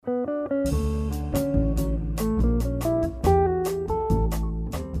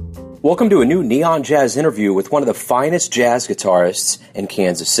Welcome to a new Neon Jazz interview with one of the finest jazz guitarists in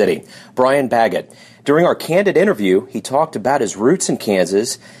Kansas City, Brian Baggett. During our candid interview, he talked about his roots in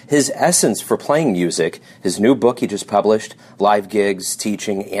Kansas, his essence for playing music, his new book he just published, live gigs,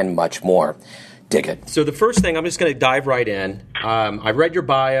 teaching, and much more. Dig it. So the first thing, I'm just going to dive right in. I read your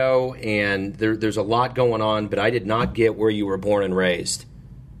bio, and there's a lot going on, but I did not get where you were born and raised.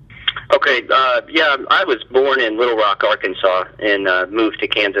 Okay, I was born in Little Rock, Arkansas, and moved to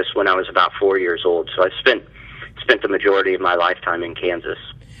Kansas when I was about 4 years old. So I spent the majority of my lifetime in Kansas.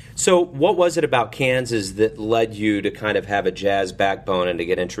 So what was it about Kansas that led you to kind of have a jazz backbone and to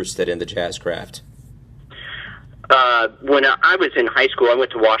get interested in the jazz craft? When I was in high school, I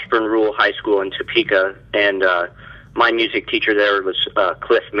went to Washburn Rural High School in Topeka, and my music teacher there was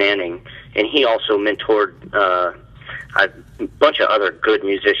Cliff Manning, and he also mentored a bunch of other good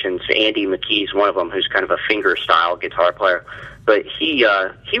musicians. Andy McKee's one of them, who's kind of a finger-style guitar player. But he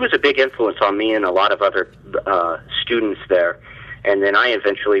was a big influence on me and a lot of other students there. And then I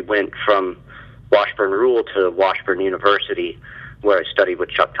eventually went from Washburn Rural to Washburn University, where I studied with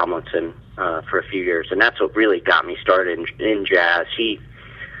Chuck Tomlinson for a few years. And that's what really got me started in jazz. He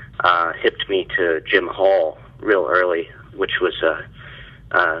hipped me to Jim Hall real early, which was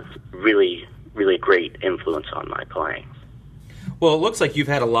a really great influence on my playing. Well, it looks like you've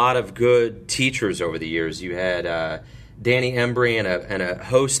had a lot of good teachers over the years. You had Danny Embry and a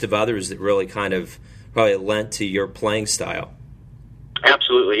host of others that really kind of probably lent to your playing style.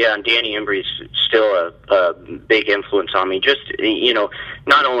 Absolutely, yeah, and Danny Embry's still a big influence on me. Just,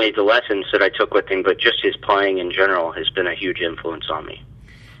 not only the lessons that I took with him, but just his playing in general has been a huge influence on me.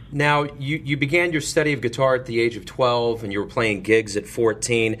 Now, you began your study of guitar at the age of 12, and you were playing gigs at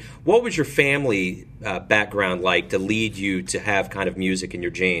 14. What was your family background like to lead you to have kind of music in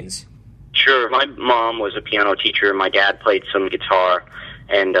your genes? Sure. My mom was a piano teacher, and my dad played some guitar,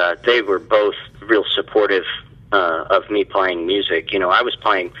 and they were both real supportive of me playing music. I was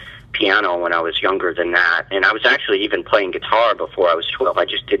playing piano when I was younger than that, and I was actually even playing guitar before I was 12. I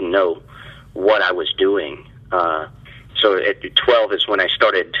just didn't know what I was doing. So at 12 is when I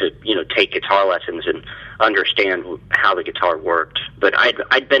started to, take guitar lessons and understand how the guitar worked. But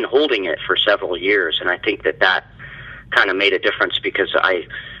I'd been holding it for several years, and I think that kind of made a difference because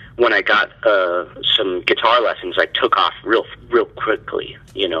when I got some guitar lessons, I took off real quickly.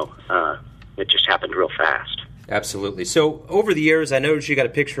 It just happened real fast. Absolutely. So over the years, I noticed you got a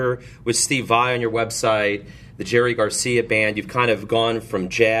picture with Steve Vai on your website, the Jerry Garcia Band. You've kind of gone from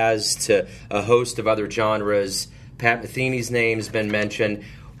jazz to a host of other genres. Pat Metheny's name has been mentioned.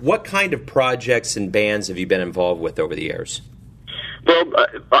 What kind of projects and bands have you been involved with over the years? Well,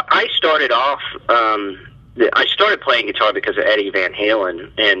 I started off, I started playing guitar because of Eddie Van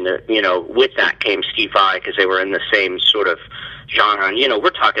Halen, and, with that came Steve Vai because they were in the same sort of genre. And, we're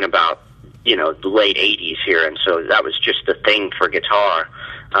talking about, the late 80s here, and so that was just the thing for guitar.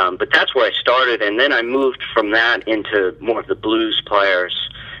 But that's where I started, and then I moved from that into more of the blues players,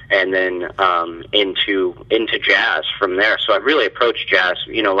 and then into jazz from there. So I really approached jazz,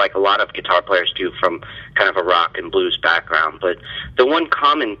 like a lot of guitar players do, from kind of a rock and blues background. But the one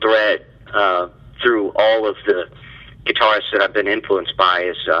common thread through all of the guitarists that I've been influenced by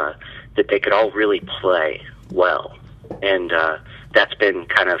is that they could all really play well. And that's been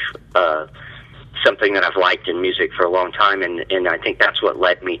kind of something that I've liked in music for a long time, and I think that's what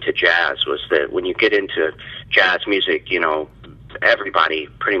led me to jazz, was that when you get into jazz music, everybody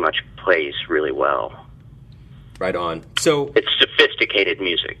pretty much plays really well. Right on. So it's sophisticated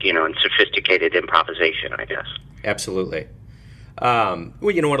music, and sophisticated improvisation, I guess. Absolutely. Well,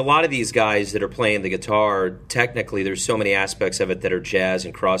 what a lot of these guys that are playing the guitar, technically there's so many aspects of it that are jazz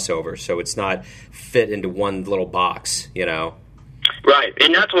and crossover, so it's not fit into one little box, Right,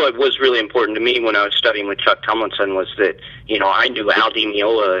 and that's what was really important to me when I was studying with Chuck Tomlinson, was that, I knew Al Di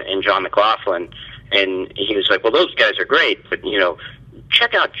Meola and John McLaughlin, and he was like, well, those guys are great, but,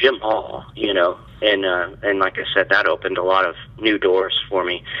 check out Jim Hall, and like I said, that opened a lot of new doors for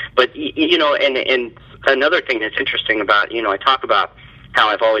me. But, and another thing that's interesting about, I talk about how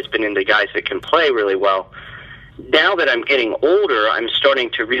I've always been into guys that can play really well. Now that I'm getting older, I'm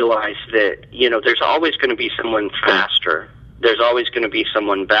starting to realize that, there's always going to be someone faster. There's always going to be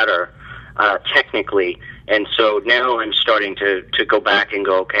someone better technically. And so now I'm starting to go back and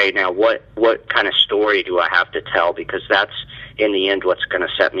go, okay, now what kind of story do I have to tell? Because that's, in the end, what's going to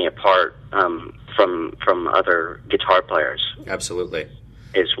set me apart from other guitar players. Absolutely.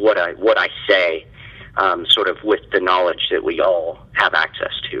 Is what I say, sort of with the knowledge that we all have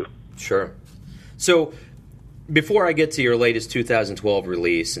access to. Sure. So Before I get to your latest 2012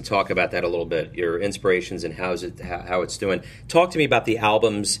 release and talk about that a little bit, your inspirations and how it's doing, talk to me about the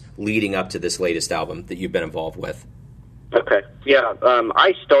albums leading up to this latest album that you've been involved with. Okay. Yeah,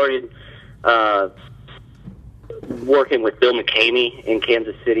 I started working with Bill McCamey in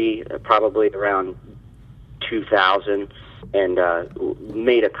Kansas City probably around 2000, and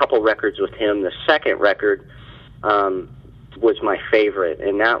made a couple records with him. The second record was my favorite,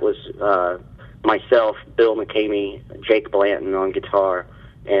 and that was myself, Bill McCamey, Jake Blanton on guitar,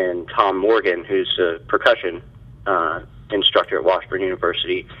 and Tom Morgan, who's a percussion instructor at Washburn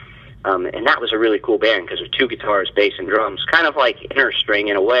University. And that was a really cool band because it was two guitars, bass, and drums, kind of like Inner String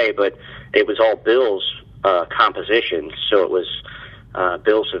in a way, but it was all Bill's compositions. So it was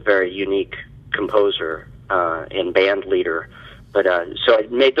Bill's a very unique composer and band leader. But so I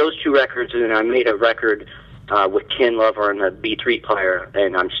made those two records, and then I made a record with Ken Lover on the B3 player,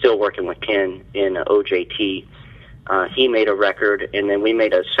 and I'm still working with Ken in OJT. He made a record, and then we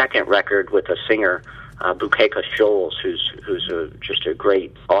made a second record with a singer, Bukeka Scholes, who's just a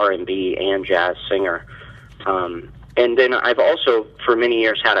great R&B and jazz singer. And then I've also, for many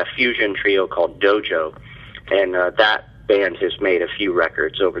years, had a fusion trio called Dojo, and that band has made a few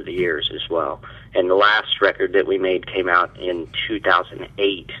records over the years as well. And the last record that we made came out in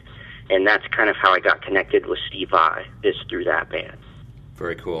 2008, and that's kind of how I got connected with Steve Vai, is through that band.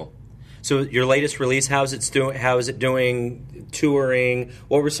 Very cool. So your latest release, how is it doing, touring?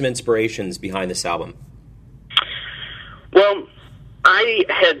 What were some inspirations behind this album? Well, I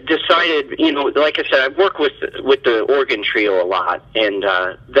had decided, like I said, I work with the organ trio a lot, and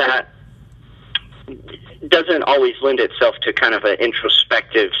that doesn't always lend itself to kind of an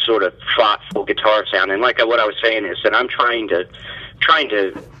introspective, sort of thoughtful guitar sound. And like what I was saying is that I'm trying to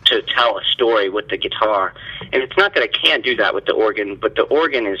tell a story with the guitar, and it's not that I can't do that with the organ, but the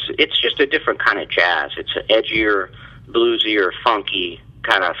organ it's just a different kind of jazz. It's an edgier, bluesier, funky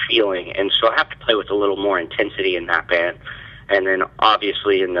kind of feeling, and so I have to play with a little more intensity in that band. And then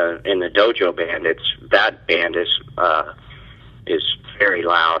obviously in the Dojo band, that band is very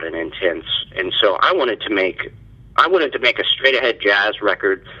loud and intense. And so I wanted to make a straight ahead jazz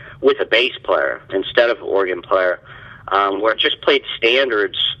record with a bass player instead of an organ player, where it just played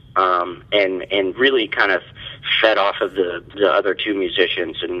standards and really kind of fed off of the other two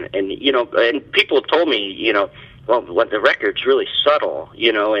musicians. And people have told me, well, the record's really subtle,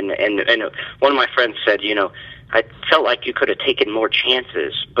 and one of my friends said, I felt like you could have taken more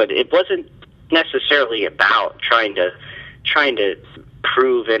chances, but it wasn't necessarily about trying to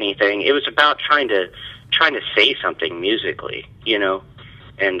prove anything. It was about trying to say something musically,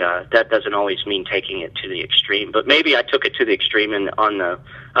 and that doesn't always mean taking it to the extreme. But maybe I took it to the extreme on the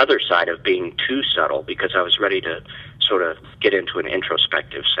other side of being too subtle, because I was ready to sort of get into an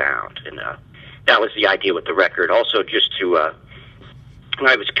introspective sound, and that was the idea with the record. Also, just to I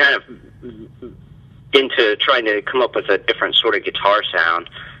was kind of into trying to come up with a different sort of guitar sound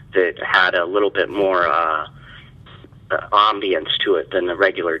that had a little bit more ambience to it than the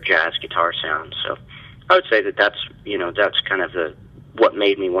regular jazz guitar sound. So I would say that's kind of what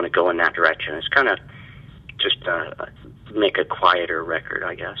made me want to go in that direction. It's kind of just make a quieter record,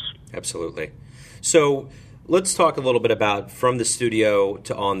 I guess. Absolutely. So let's talk a little bit about from the studio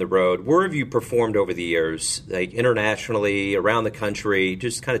to on the road. Where have you performed over the years, like internationally, around the country?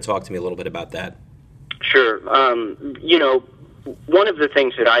 Just kind of talk to me a little bit about that. Sure. One of the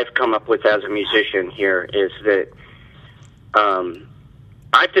things that I've come up with as a musician here is that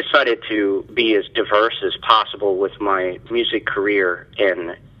I've decided to be as diverse as possible with my music career,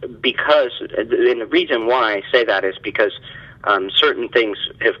 and the reason why I say that is because certain things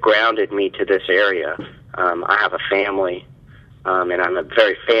have grounded me to this area. I have a family, and I'm a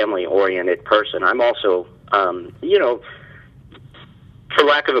very family-oriented person. I'm also, for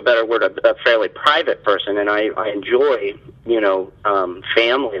lack of a better word, a fairly private person, and I enjoy,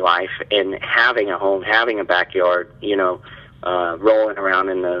 family life and having a home, having a backyard, rolling around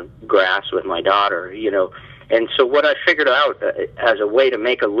in the grass with my daughter, And so what I figured out as a way to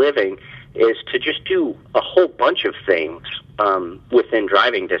make a living is to just do a whole bunch of things within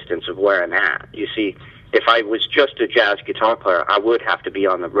driving distance of where I'm at. You see, if I was just a jazz guitar player, I would have to be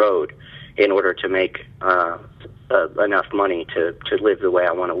on the road in order to make enough money to live the way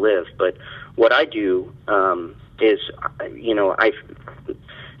I want to live. But what I do is, I've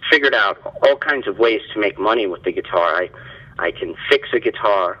figured out all kinds of ways to make money with the guitar. I can fix a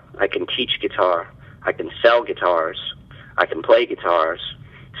guitar, I can teach guitar, I can sell guitars, I can play guitars.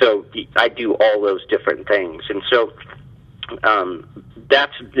 So I do all those different things. And so and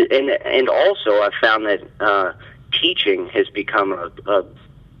also I've found that teaching has become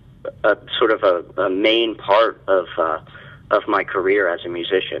a sort of a main part of my career as a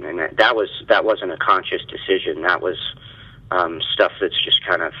musician, and that wasn't a conscious decision. That was stuff that's just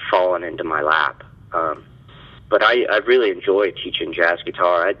kind of fallen into my lap. But I really enjoy teaching jazz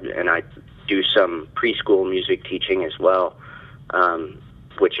guitar, and I do some preschool music teaching as well,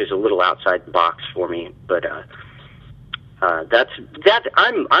 which is a little outside the box for me. But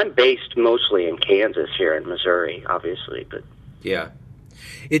I'm based mostly in Kansas here in Missouri, obviously. But yeah,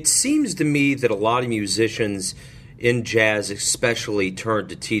 it seems to me that a lot of musicians in jazz especially turn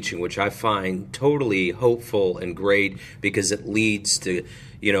to teaching, which I find totally hopeful and great because it leads to,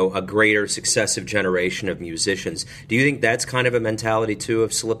 a greater successive generation of musicians. Do you think that's kind of a mentality, too,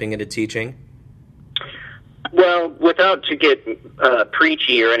 of slipping into teaching? Well, without to get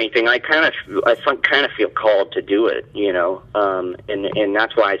preachy or anything, I kind of feel called to do it, and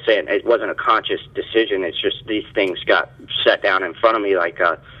that's why I say it wasn't a conscious decision. It's just these things got set down in front of me, like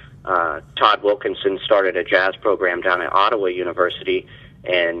Todd Wilkinson started a jazz program down at Ottawa University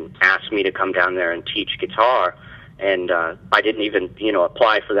and asked me to come down there and teach guitar, and I didn't even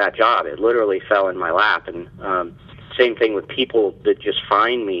apply for that job. It literally fell in my lap. And same thing with people that just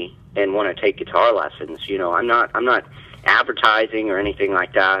find me and want to take guitar lessons. I'm not advertising or anything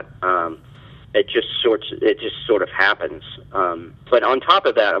like that. It just sort of happens. But on top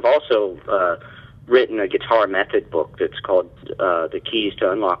of that, I've also written a guitar method book that's called The Keys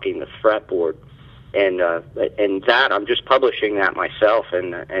to Unlocking the Fretboard, and that I'm just publishing that myself,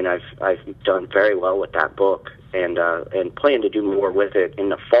 and I've done very well with that book, and plan to do more with it in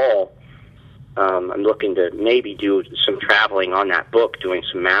the fall. I'm looking to maybe do some traveling on that book, doing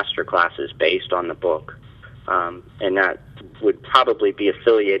some master classes based on the book, and that would probably be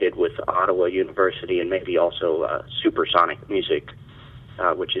affiliated with Ottawa University and maybe also Supersonic Music,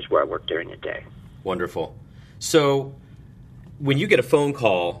 which is where I work during the day. Wonderful. So when you get a phone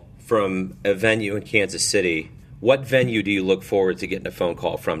call from a venue in Kansas City, what venue do you look forward to getting a phone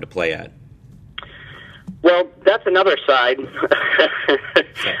call from to play at? Well, that's another side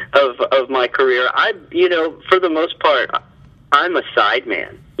of my career. For the most part, I'm a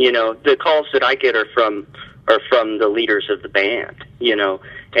sideman. The calls that I get are from the leaders of the band.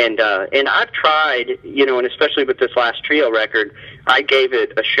 And I've tried, and especially with this last trio record, I gave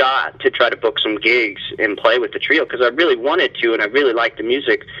it a shot to try to book some gigs and play with the trio because I really wanted to, and I really liked the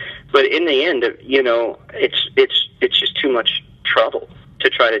music. But in the end, it's just too much trouble to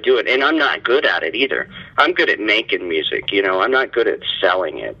try to do it, and I'm not good at it either. I'm good at making music, I'm not good at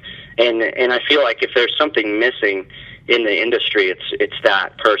selling it, and I feel like if there's something missing in the industry, it's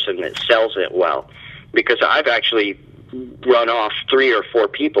that person that sells it well, because I've actually run off 3 or 4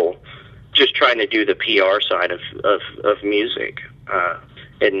 people just trying to do the PR side of music,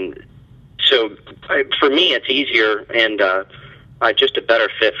 and so for me it's easier and just a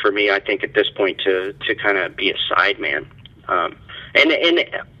better fit for me, I think, at this point to kind of be a sideman. And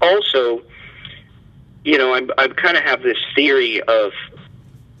also, I kind of have this theory of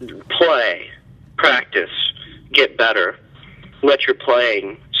play, practice, get better, let your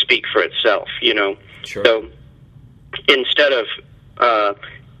playing speak for itself, Sure. So instead of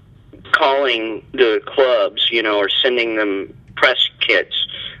calling the clubs, or sending them press kits,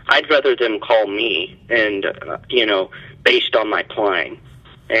 I'd rather them call me and, based on my playing.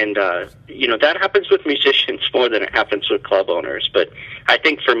 And, that happens with musicians more than it happens with club owners. But I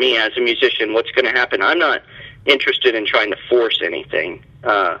think for me as a musician, what's going to happen, I'm not interested in trying to force anything.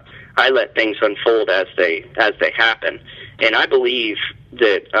 I let things unfold as they happen. And I believe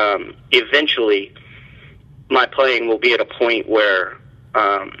that eventually my playing will be at a point where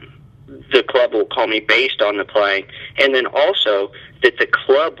the club will call me based on the playing, and then also that the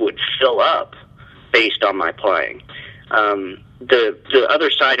club would fill up based on my playing. The other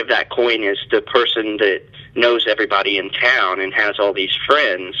side of that coin is the person that knows everybody in town and has all these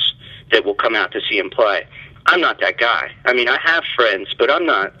friends that will come out to see him play. I'm not that guy. I mean, I have friends, but I'm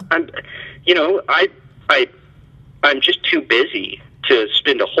just too busy to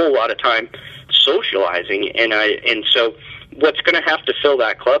spend a whole lot of time socializing, and so what's going to have to fill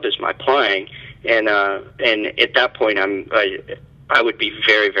that club is my playing, and at that point I would be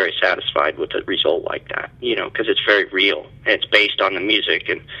very, very satisfied with a result like that, because it's very real and it's based on the music.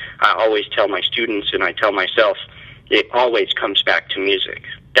 And I always tell my students, and I tell myself, it always comes back to music.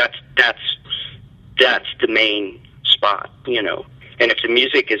 That's the main spot, And if the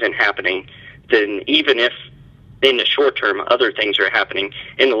music isn't happening, then even if in the short term other things are happening,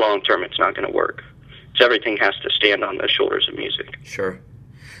 in the long term it's not going to work. So everything has to stand on the shoulders of music. Sure.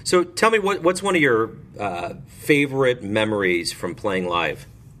 So tell me, what's one of your favorite memories from playing live?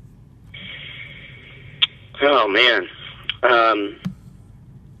 Oh, man.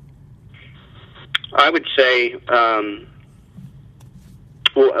 I would say,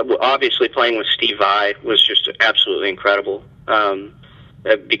 well, obviously playing with Steve Vai was just absolutely incredible.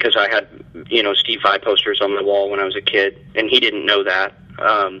 Because I had, Steve Vai posters on my wall when I was a kid, and he didn't know that.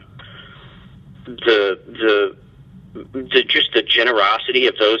 Just the generosity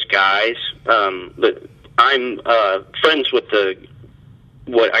of those guys. But I'm friends with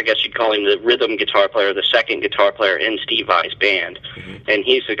what I guess you'd call him the rhythm guitar player, the second guitar player in Steve Vai's band, and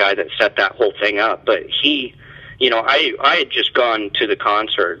he's the guy that set that whole thing up. But he, I had just gone to the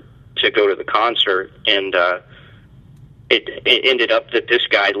concert and it ended up that this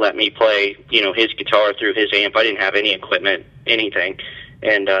guy let me play, his guitar through his amp. I didn't have any equipment, anything,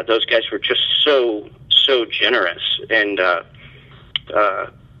 and those guys were just so generous, and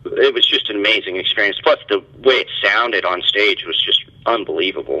it was just an amazing experience. Plus, the way it sounded on stage was just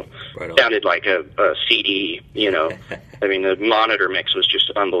unbelievable. Right on. Sounded like a CD, I mean, the monitor mix was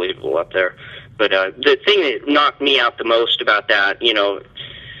just unbelievable up there. But the thing that knocked me out the most about that,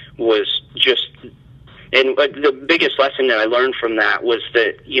 was just, and the biggest lesson that I learned from that was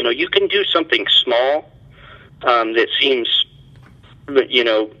that, you can do something small that seems,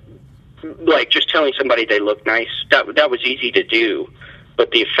 like just telling somebody they look nice. That was easy to do,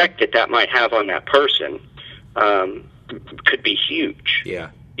 but the effect that might have on that person could be huge.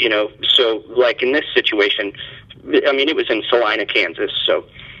 Yeah. So like in this situation, I mean, it was in Salina, Kansas, so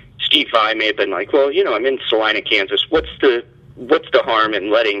Steve Vai may have been like, well, I'm in Salina, Kansas. What's the harm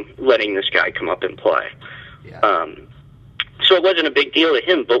in letting this guy come up and play? Yeah. So it wasn't a big deal to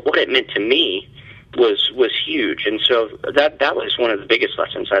him, but what it meant to me was huge, and so that was one of the biggest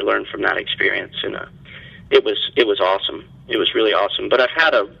lessons I learned from that experience, and it was awesome. It was really awesome. But I've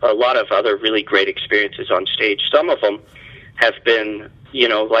had a lot of other really great experiences on stage. Some of them have been,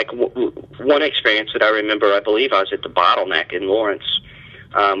 like one experience that I remember. I believe I was at the Bottleneck in Lawrence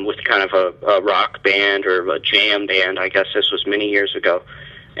with kind of a rock band or a jam band. I guess this was many years ago,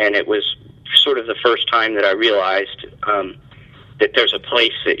 and it was sort of the first time that I realized that there's a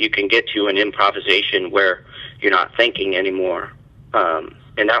place that you can get to in improvisation where you're not thinking anymore,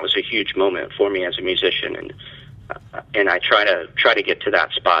 and that was a huge moment for me as a musician, and I try to get to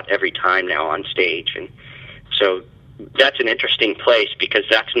that spot every time now on stage, and so that's an interesting place because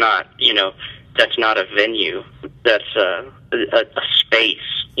that's not a venue, that's a space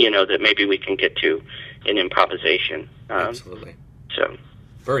that maybe we can get to in improvisation. Absolutely. So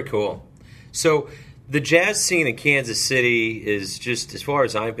very cool. So the jazz scene in Kansas City is just, as far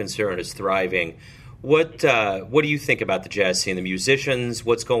as I'm concerned, is thriving. What do you think about the jazz scene, the musicians,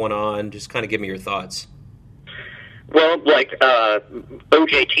 what's going on? Just kind of give me your thoughts. Well, like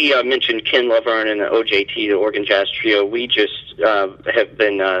OJT, I mentioned Ken Laverne and the OJT, the Oregon Jazz Trio. We just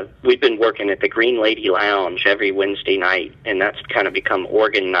we've been working at the Green Lady Lounge every Wednesday night, and that's kind of become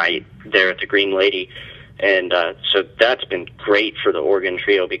Organ night there at the Green Lady. And so that's been great for the Oregon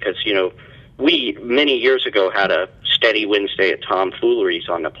Trio because, we, many years ago, had a steady Wednesday at Tom Foolery's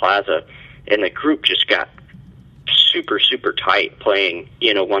on the Plaza, and the group just got super, super tight playing,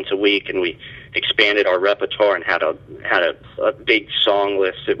 once a week, and we expanded our repertoire and had a big song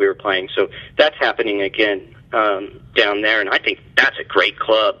list that we were playing. So that's happening again down there, and I think that's a great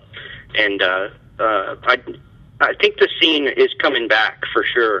club. And I think the scene is coming back for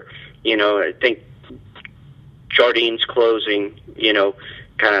sure. I think Jardine's closing,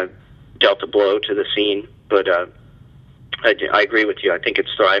 kind of dealt a blow to the scene, but I agree with you. I think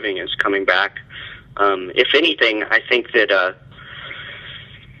it's thriving, it's coming back. If anything, I think that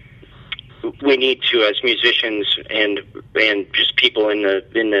we need to, as musicians and just people in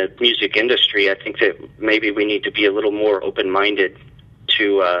the music industry, I think that maybe we need to be a little more open-minded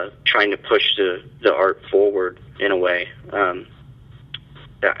to trying to push the art forward in a way.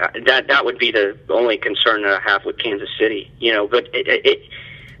 That would be the only concern that I have with Kansas City, but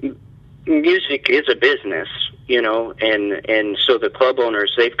music is a business, and so the club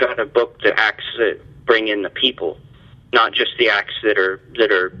owners, they've got to book the acts that bring in the people, not just the acts that are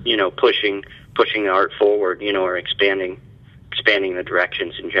pushing the art forward, or expanding the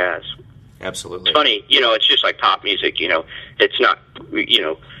directions in jazz. Absolutely. It's funny, it's just like pop music, it's not,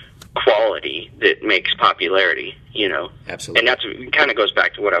 quality that makes popularity, Absolutely. And that's kind of goes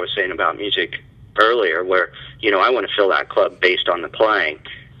back to what I was saying about music earlier, where, I want to fill that club based on the playing.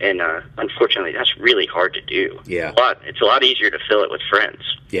 And unfortunately, that's really hard to do. Yeah. But it's a lot easier to fill it with friends.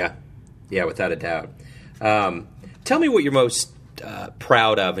 Yeah. Yeah, without a doubt. Tell me what you're most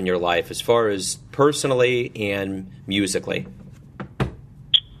proud of in your life as far as personally and musically.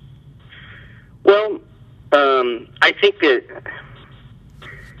 Well, I think that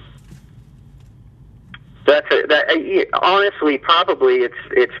Honestly, probably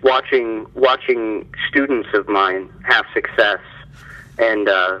it's watching students of mine have success and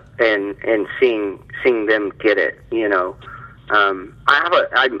seeing them get it.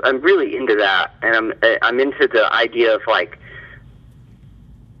 I'm really into that, and I'm into the idea of, like,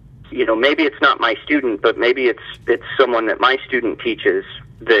 maybe it's not my student, but maybe it's someone that my student teaches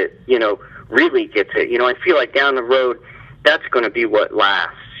that really gets it. I feel like down the road that's going to be what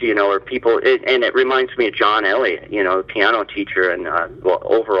lasts. Or people, and it reminds me of John Elliott, piano teacher and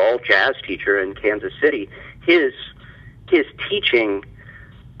overall jazz teacher in Kansas City. His teaching,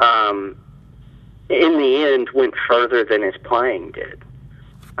 in the end, went further than his playing did.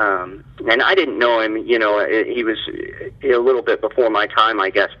 And I didn't know him. He was a little bit before my time, I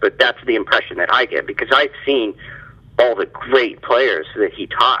guess. But that's the impression that I get, because I've seen all the great players that he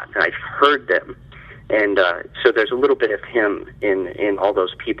taught, and I've heard them. And so there's a little bit of him in all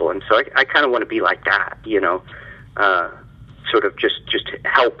those people, and so I kind of want to be like that, sort of just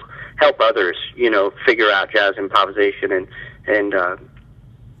help others, figure out jazz improvisation, and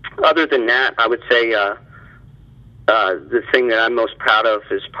other than that, I would say the thing that I'm most proud of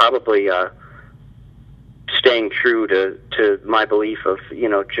is probably staying true to my belief of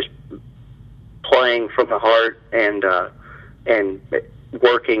just playing from the heart and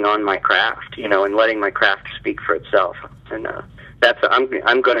working on my craft, and letting my craft speak for itself. And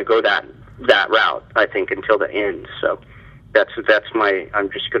I'm going to go that route, I think, until the end. So that's I'm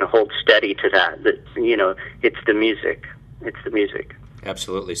just going to hold steady to that it's the music. It's the music.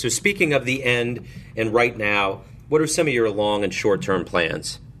 Absolutely. So speaking of the end and right now, what are some of your long and short-term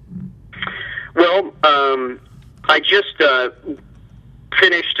plans? Well, I just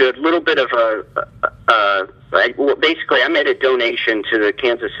finished a little bit of basically I made a donation to the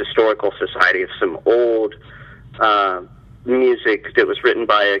Kansas Historical Society of some old music that was written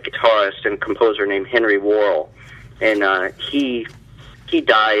by a guitarist and composer named Henry Worrell, and he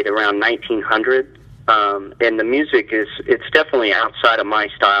died around 1900. And the music it's definitely outside of my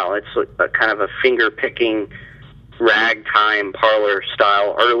style. It's a kind of a finger-picking, ragtime,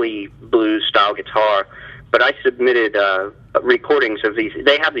 parlor-style, early blues-style guitar. But I submitted recordings of these.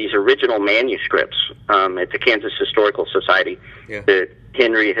 They have these original manuscripts at the Kansas Historical Society that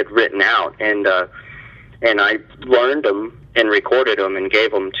Henry had written out, and I learned them and recorded them and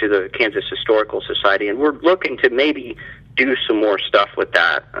gave them to the Kansas Historical Society. And we're looking to maybe do some more stuff with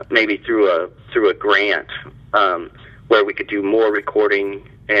that, maybe through a grant where we could do more recording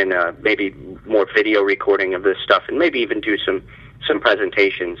and maybe more video recording of this stuff, and maybe even do some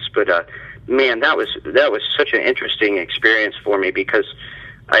presentations. But man, that was such an interesting experience for me, because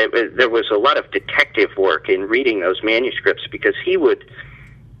there was a lot of detective work in reading those manuscripts, because he would,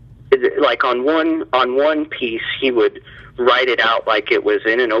 like, on one piece he would write it out like it was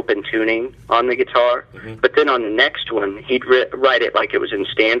in an open tuning on the guitar, but then on the next one he'd write it like it was in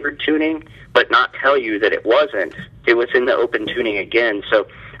standard tuning, but not tell you that it wasn't. It was in the open tuning again. So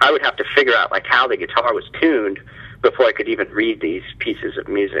I would have to figure out, like, how the guitar was tuned before I could even read these pieces of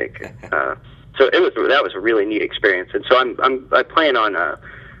music. So that was a really neat experience, and so I plan on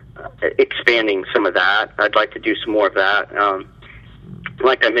expanding some of that. I'd like to do some more of that.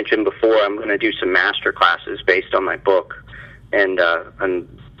 Like I mentioned before, I'm going to do some master classes based on my book, and I'm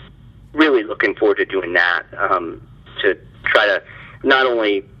really looking forward to doing that, to try to not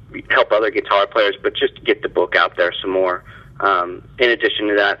only help other guitar players, but just get the book out there some more. In addition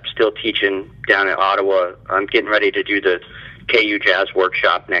to that, still teaching down in Ottawa. I'm getting ready to do the KU Jazz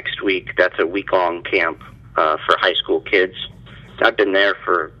Workshop next week. That's a week-long camp for high school kids. I've been there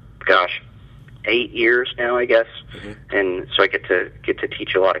for, 8 years now, I guess, and so I get to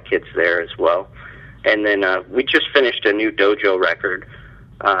teach a lot of kids there as well. And then we just finished a new dojo record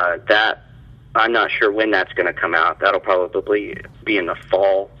that I'm not sure when that's going to come out. That'll probably be in the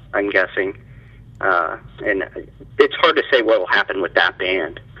fall, I'm guessing. And it's hard to say what will happen with that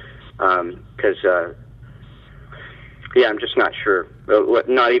band, because I'm just not sure.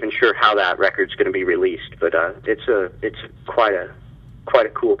 Not even sure how that record's going to be released. But it's quite a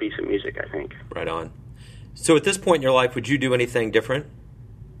cool piece of music, I think. Right on. So at this point in your life, would you do anything different?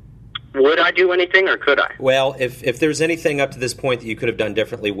 Would I do anything, or could I? Well, if there's anything up to this point that you could have done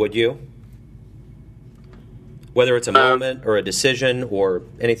differently, would you? Whether it's a moment or a decision or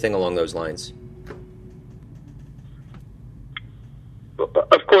anything along those lines.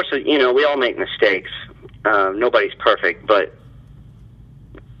 Of course, we all make mistakes. Nobody's perfect, but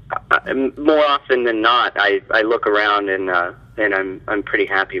more often than not, I look around and I'm pretty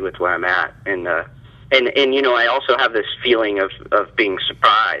happy with where I'm at, and I also have this feeling of being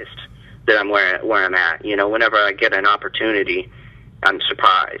surprised that I'm where I'm at. Whenever I get an opportunity, I'm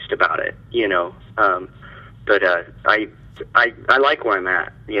surprised about it. but I like where I'm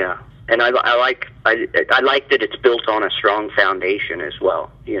at. Yeah, and I like that it's built on a strong foundation as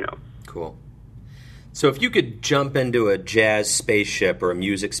well. You know. Cool. So if you could jump into a jazz spaceship or a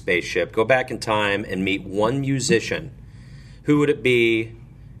music spaceship, go back in time and meet one musician, who would it be,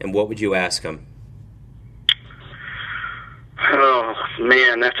 and what would you ask him? Oh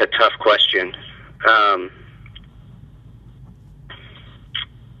man, that's a tough question.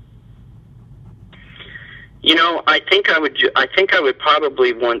 You know, I think I would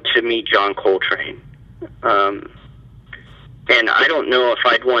probably want to meet John Coltrane. And I don't know if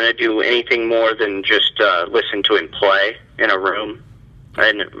I'd want to do anything more than just listen to him play in a room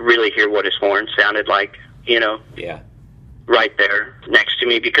and really hear what his horn sounded like, you know? Yeah. Right there next to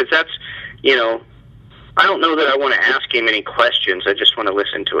me, because that's, you know, I don't know that I want to ask him any questions. I just want to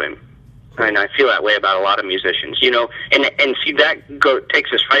listen to him. And I feel that way about a lot of musicians, you know? And see, that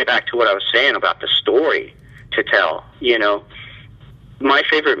takes us right back to what I was saying about the story to tell, you know? My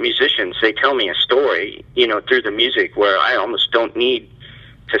favorite musicians, they tell me a story, you know, through the music where I almost don't need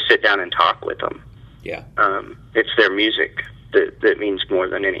to sit down and talk with them. Yeah. It's their music that means more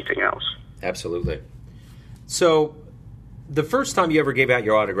than anything else. Absolutely. So, the first time you ever gave out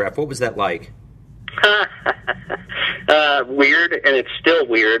your autograph, what was that like? Weird, and it's still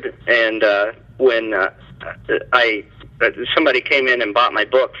weird. And when somebody came in and bought my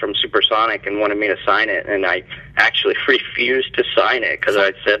book from Supersonic and wanted me to sign it, and I actually refused to sign it because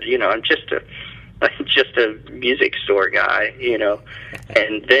I said, you know, I'm just a music store guy, you know.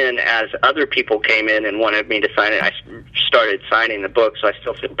 And then as other people came in and wanted me to sign it, I started signing the book, so I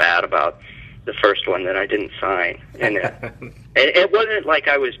still feel bad about the first one that I didn't sign. And it wasn't like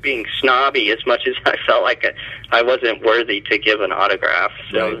I was being snobby as much as I felt like I wasn't worthy to give an autograph.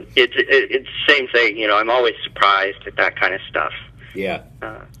 So right. It's the same thing, you know. I'm always surprised at that kind of stuff. Yeah.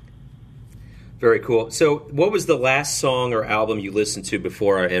 Very cool. So what was the last song or album you listened to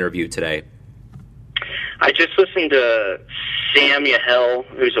before our interview today? I just listened to Sam Yahel,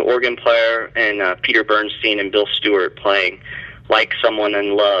 who's an organ player, and Peter Bernstein and Bill Stewart playing Like Someone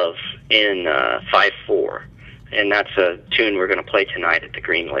in Love in 5/4. And that's a tune we're going to play tonight at the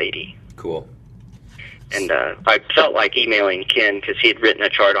Green Lady. Cool. And I felt like emailing Ken because he had written a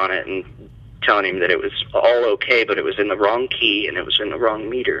chart on it and telling him that it was all okay, but it was in the wrong key and it was in the wrong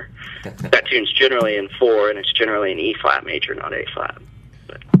meter. That tune's generally in 4, and it's generally in E-flat major, not A-flat.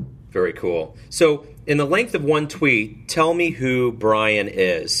 But. Very cool. So, in the length of one tweet, tell me who Brian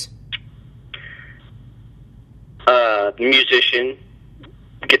is. Musician,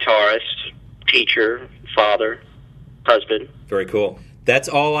 guitarist, teacher, father, husband. Very cool. That's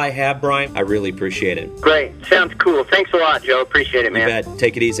all I have, Brian. I really appreciate it. Great. Sounds cool. Thanks a lot, Joe. Appreciate it, man. You bet.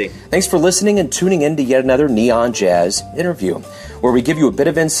 Take it easy. Thanks for listening and tuning in to yet another Neon Jazz interview, where we give you a bit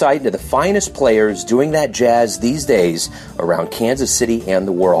of insight into the finest players doing that jazz these days around Kansas City and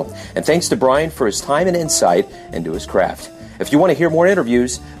the world. And thanks to Brian for his time and insight into his craft. If you want to hear more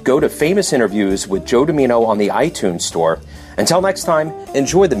interviews, go to Famous Interviews with Joe Domino on the iTunes Store. Until next time,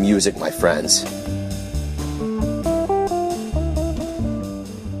 enjoy the music, my friends.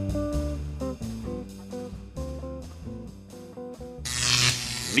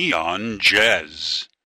 Neon Jazz.